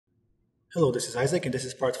Hello, this is Isaac, and this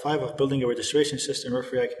is part 5 of building a registration system with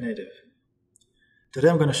React Native. Today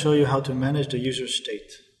I'm going to show you how to manage the user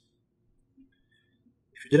state.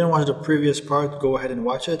 If you didn't watch the previous part, go ahead and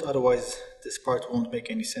watch it, otherwise this part won't make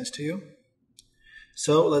any sense to you.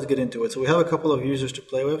 So let's get into it. So we have a couple of users to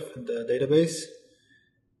play with in the database.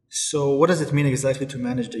 So what does it mean exactly to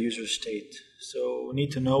manage the user state? So we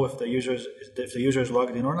need to know if the user is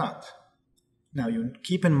logged in or not. Now, you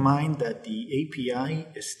keep in mind that the API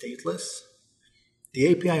is stateless. The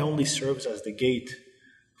API only serves as the gate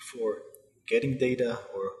for getting data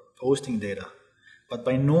or posting data, but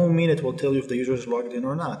by no means it will tell you if the user is logged in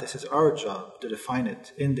or not. This is our job to define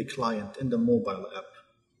it in the client, in the mobile app.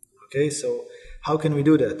 Okay, so how can we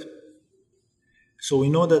do that? So we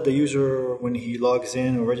know that the user, when he logs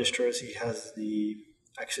in or registers, he has the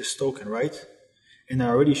access token, right? And I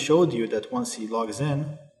already showed you that once he logs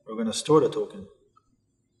in, we're going to store the token.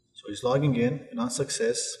 So he's logging in, and on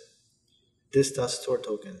success, this.store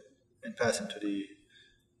token, and pass into the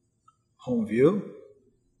home view.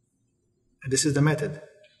 And this is the method.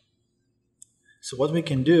 So what we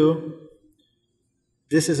can do,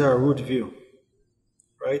 this is our root view,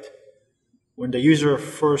 right? When the user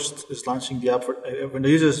is launching the app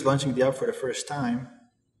for the first time,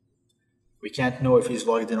 we can't know if he's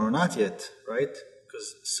logged in or not yet, right?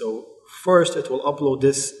 So first it will upload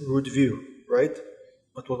this root view, right?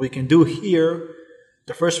 But what we can do here,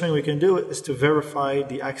 the first thing we can do is to verify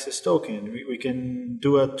the access token. We can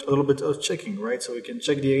do a little bit of checking, right? So we can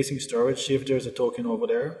check the async storage, see if there's a token over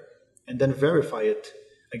there, and then verify it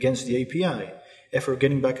against the API. If we're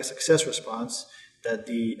getting back a success response that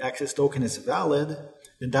the access token is valid,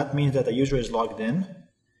 then that means that the user is logged in.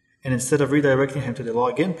 And instead of redirecting him to the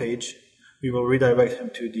login page, we will redirect him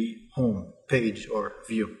to the home page or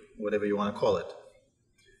view, whatever you want to call it.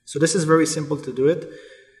 So this is very simple to do it.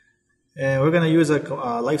 We're going to use a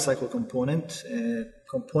lifecycle component.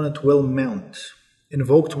 Component will mount.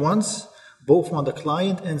 Invoked once, both on the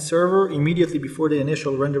client and server immediately before the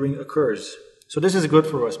initial rendering occurs. So this is good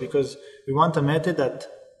for us because we want a method that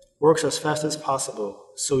works as fast as possible.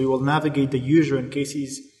 So we will navigate the user in case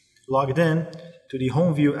he's logged in to the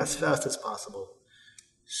home view as fast as possible.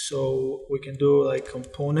 So we can do like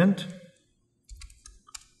component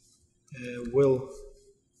will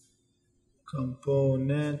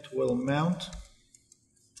mount,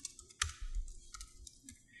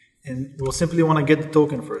 and we'll simply want to get the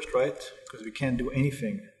token first, right? Because we can't do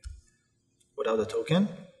anything without a token.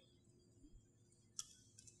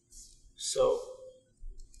 So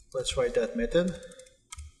let's write that method.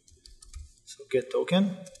 So get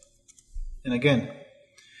token, and again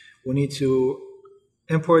we need to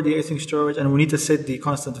import the async storage, and we need to set the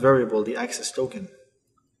constant variable, the access token,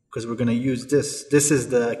 because we're going to use this. This is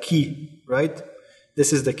the key, right?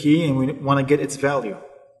 This is the key, and we want to get its value.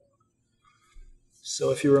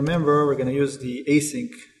 So if you remember, we're going to use the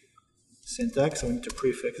async syntax, so we need to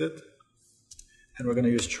prefix it. And we're going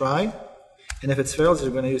to use try. And if it fails, we're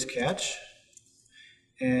going to use catch.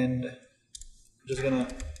 And I'm just going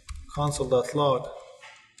to console.log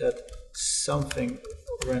that something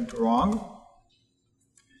went wrong.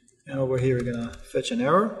 And over here, we're going to fetch an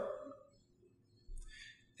error.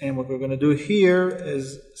 And what we're going to do here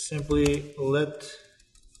is simply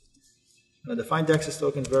define the access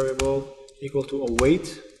token variable equal to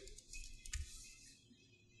await.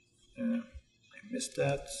 I missed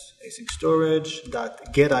that. Async storage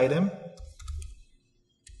dot get item.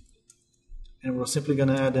 And we're simply going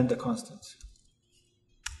to add in the constants.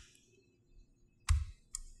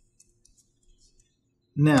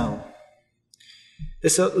 Now,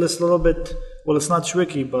 it's a little bit, well, it's not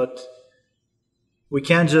tricky, but we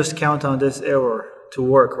can't just count on this error to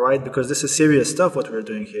work, right? Because this is serious stuff what we're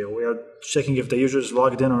doing here. We are checking if the user is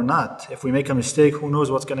logged in or not. If we make a mistake, who knows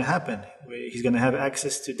what's going to happen? He's going to have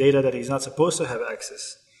access to data that he's not supposed to have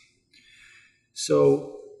access.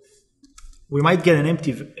 So we might get an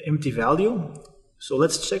empty value. So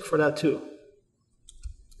let's check for that too.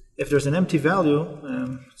 If there's an empty value,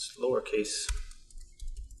 it's lowercase.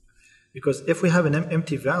 Because if we have an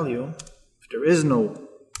empty value, if there is no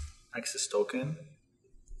access token,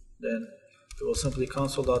 then we will simply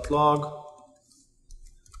console.log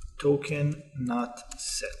token not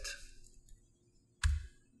set.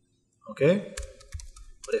 Okay?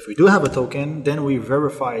 But if we do have a token, then we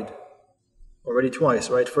verified already twice,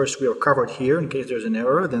 right? First we are covered here in case there's an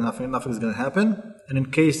error, then nothing's going to happen. And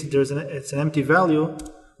in case it's an empty value,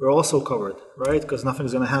 we're also covered, right? Because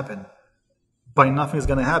nothing's going to happen. By nothing's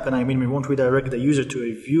going to happen, I mean we won't redirect the user to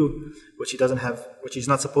a view which he's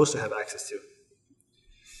not supposed to have access to.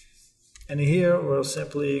 And here we're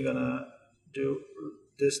simply going to do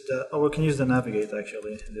we can use the navigate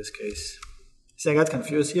actually in this case. See, I got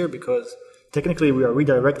confused here because technically we are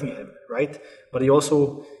redirecting him, right? But he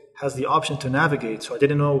also has the option to navigate, so I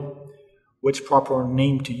didn't know which proper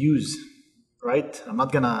name to use, right? I'm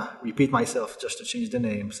not gonna repeat myself just to change the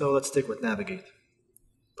name, so let's stick with navigate.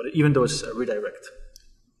 But even though it's a redirect.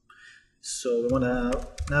 So we want to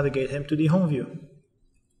navigate him to the home view.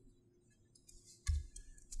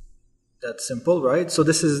 That's simple, right? So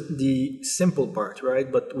this is the simple part,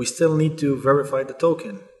 right? But we still need to verify the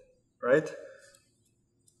token, right?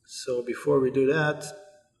 So before we do that,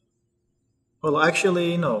 well,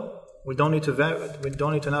 actually, no. We don't need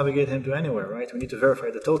to navigate him to anywhere, right? We need to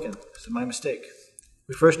verify the token. This is my mistake.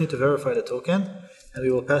 We first need to verify the token, and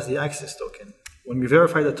we will pass the access token. When we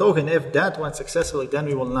verify the token, if that went successfully, then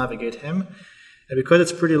we will navigate him. And because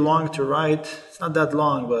it's pretty long to write, it's not that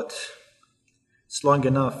long, but it's long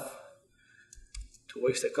enough to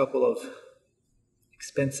waste a couple of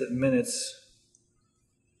expensive minutes.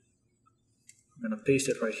 I'm going to paste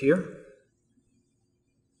it right here.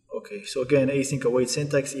 Okay, so again, async await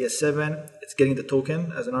syntax ES7, it's getting the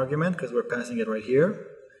token as an argument because we're passing it right here.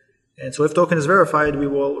 And so if token is verified, we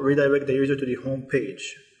will redirect the user to the home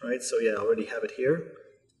page, right? So yeah, I already have it here.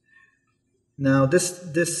 Now this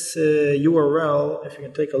URL, if you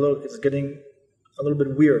can take a look, it's getting a little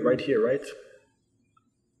bit weird right here, right?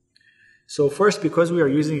 So first, because we are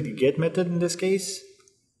using the get method in this case,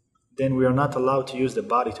 then we are not allowed to use the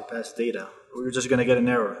body to pass data. We're just going to get an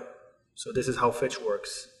error. So this is how fetch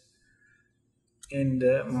works. And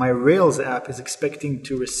my Rails app is expecting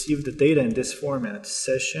to receive the data in this format,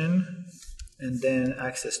 session, and then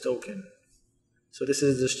access token. So this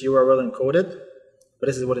is just URL encoded, but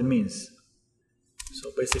this is what it means.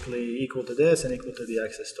 So basically equal to this and equal to the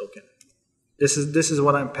access token. This is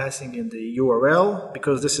what I'm passing in the URL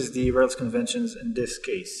because this is the Rails conventions in this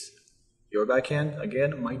case. Your backend,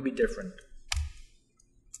 again, might be different.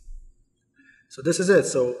 So this is it.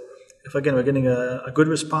 So if again we're getting a good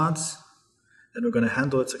response, then we're going to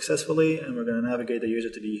handle it successfully and we're going to navigate the user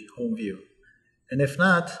to the home view. And if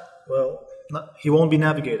not, well, he won't be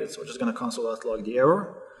navigated. So we're just going to console.log the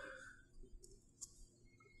error.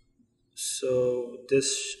 So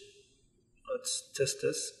this, let's test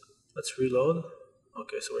this. Let's reload.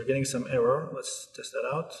 Okay, so we're getting some error. Let's test that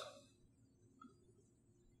out.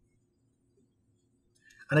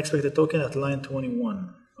 Unexpected token at line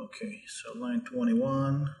 21. Okay, so line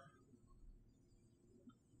 21.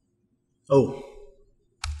 Oh,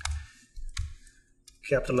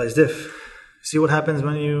 capitalized diff. See what happens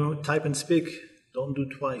when you type and speak? Don't do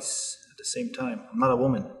twice at the same time. I'm not a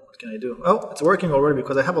woman. What can I do? Oh, it's working already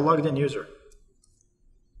because I have a logged in user.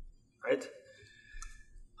 Right?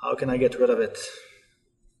 How can I get rid of it?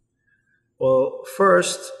 Well,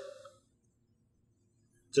 first,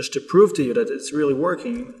 just to prove to you that it's really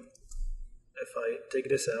working, if I take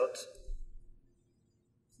this out,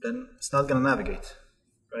 then it's not going to navigate,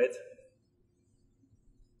 right?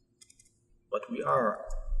 But we are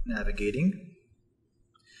navigating.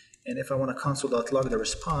 And if I want to console.log the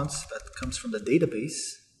response that comes from the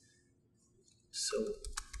database, so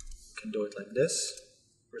we can do it like this.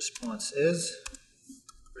 Response is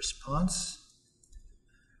response.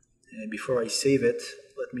 And before I save it,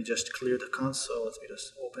 let me just clear the console. Let me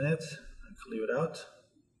just open it and clear it out.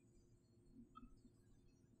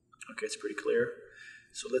 Okay, it's pretty clear.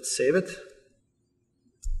 So let's save it.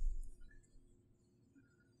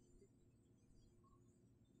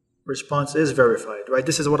 Response is verified, right?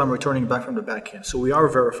 This is what I'm returning back from the backend. So we are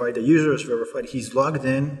verified, the user is verified, he's logged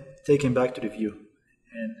in, taken back to the view.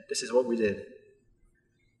 And this is what we did.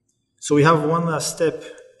 So we have one last step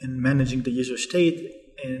in managing the user state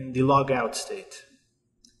and the logout state.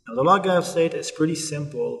 Now the logout state is pretty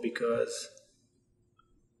simple because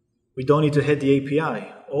we don't need to hit the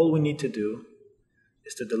API. All we need to do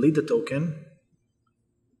is to delete the token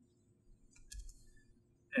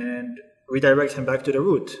and redirect him back to the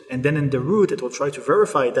root. And then in the root, it will try to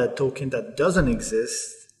verify that token that doesn't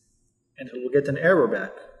exist, and it will get an error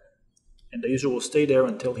back. And the user will stay there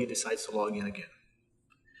until he decides to log in again.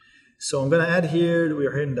 So I'm going to add here, we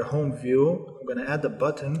are here in the home view. I'm going to add the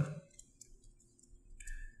button,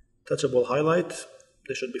 touchable highlight.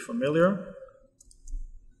 This should be familiar.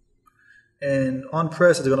 And on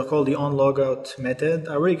press, it's going to call the onLogout method.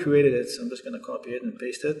 I already created it, so I'm just going to copy it and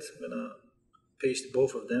paste it. I'm going to paste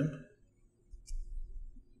both of them.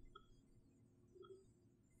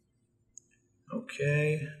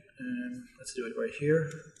 Okay, and let's do it right here.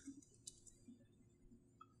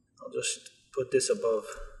 I'll just put this above,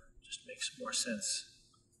 just makes more sense.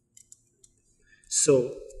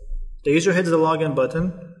 So the user hits the login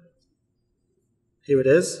button. Here it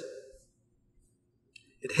is.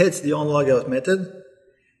 it hits the onLogout method,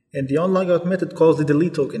 and the onLogout method calls the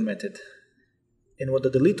delete token method. And what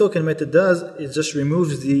the delete token method does is just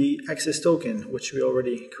removes the access token, which we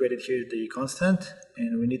already created here, the constant,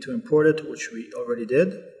 and we need to import it, which we already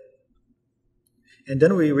did. And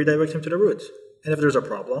then we redirect him to the root. And if there's a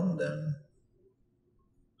problem, then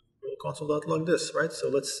we'll console.log this, right? So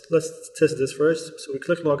let's test this first. So we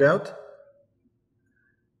click logout,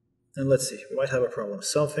 and let's see, we might have a problem.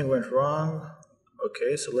 Something went wrong.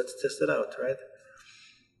 Okay, so let's test it out, right?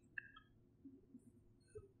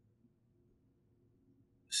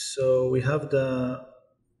 So we have the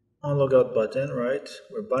onLogout button, right?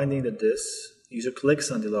 We're binding to this. User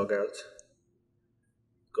clicks on the logout,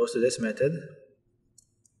 goes to this method,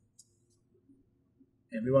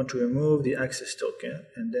 and we want to remove the access token,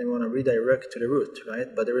 and then we want to redirect to the root, right?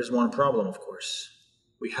 But there is one problem, of course.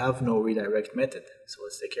 We have no redirect method, so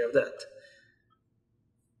let's take care of that.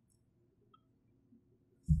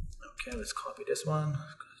 Okay, let's copy this one.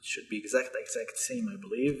 It should be exact same, I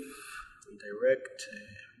believe. Redirect,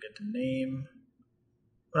 get the name.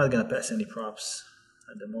 We're not going to pass any props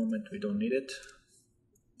at the moment, we don't need it.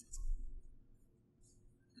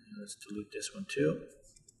 Let's delete this one too.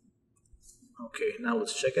 Okay, now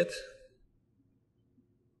let's check it.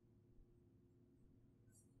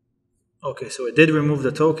 Okay, so it did remove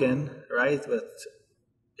the token, right? But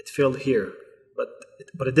it failed here.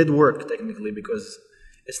 But it did work technically, because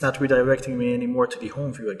it's not redirecting me anymore to the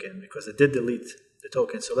home view again, because it did delete the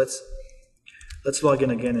token. So let's log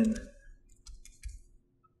in again and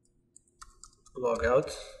log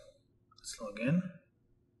out. Let's log in.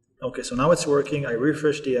 Okay, so now it's working. I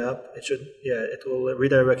refresh the app. It will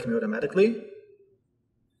redirect me automatically.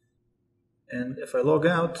 And if I log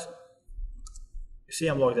out, you see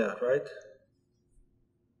I'm logged out, right?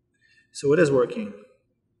 So it is working.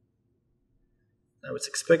 Now it's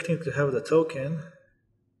expecting to have the token,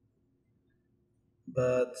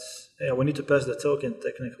 but yeah, we need to pass the token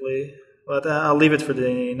technically. But I'll leave it for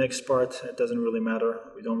the next part. It doesn't really matter.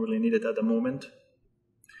 We don't really need it at the moment.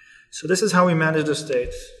 So this is how we manage the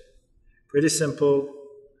state. Pretty simple.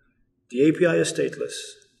 The API is stateless.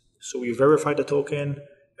 So we verify the token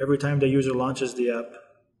every time the user launches the app.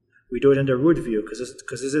 We do it in the root view because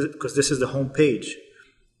this is the home page.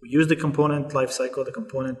 We use the component lifecycle, the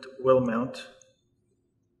component will mount,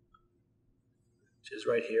 which is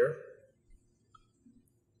right here.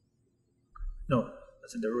 No,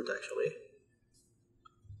 that's in the root actually.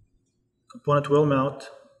 Component will mount.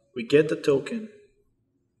 We get the token.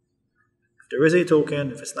 If there is a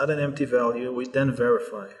token, if it's not an empty value, we then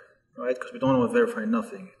verify, right? Because we don't want to verify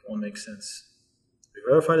nothing. It won't make sense. We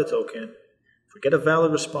verify the token. If we get a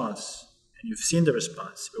valid response, and you've seen the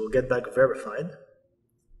response, we will get back verified.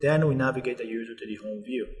 Then we navigate the user to the home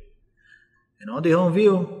view. And on the home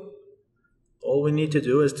view, all we need to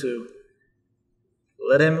do is to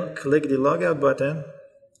let him click the logout button,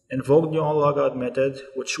 invoke the onLogout method,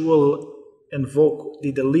 which will invoke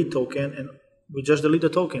the delete token, and we just delete the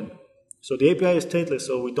token. So the API is stateless,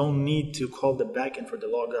 so we don't need to call the backend for the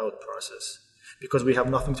logout process because we have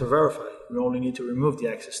nothing to verify. We only need to remove the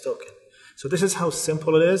access token. So this is how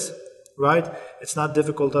simple it is, right? It's not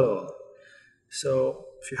difficult at all. So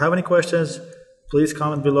if you have any questions, please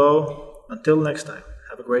comment below. Until next time,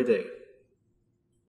 have a great day.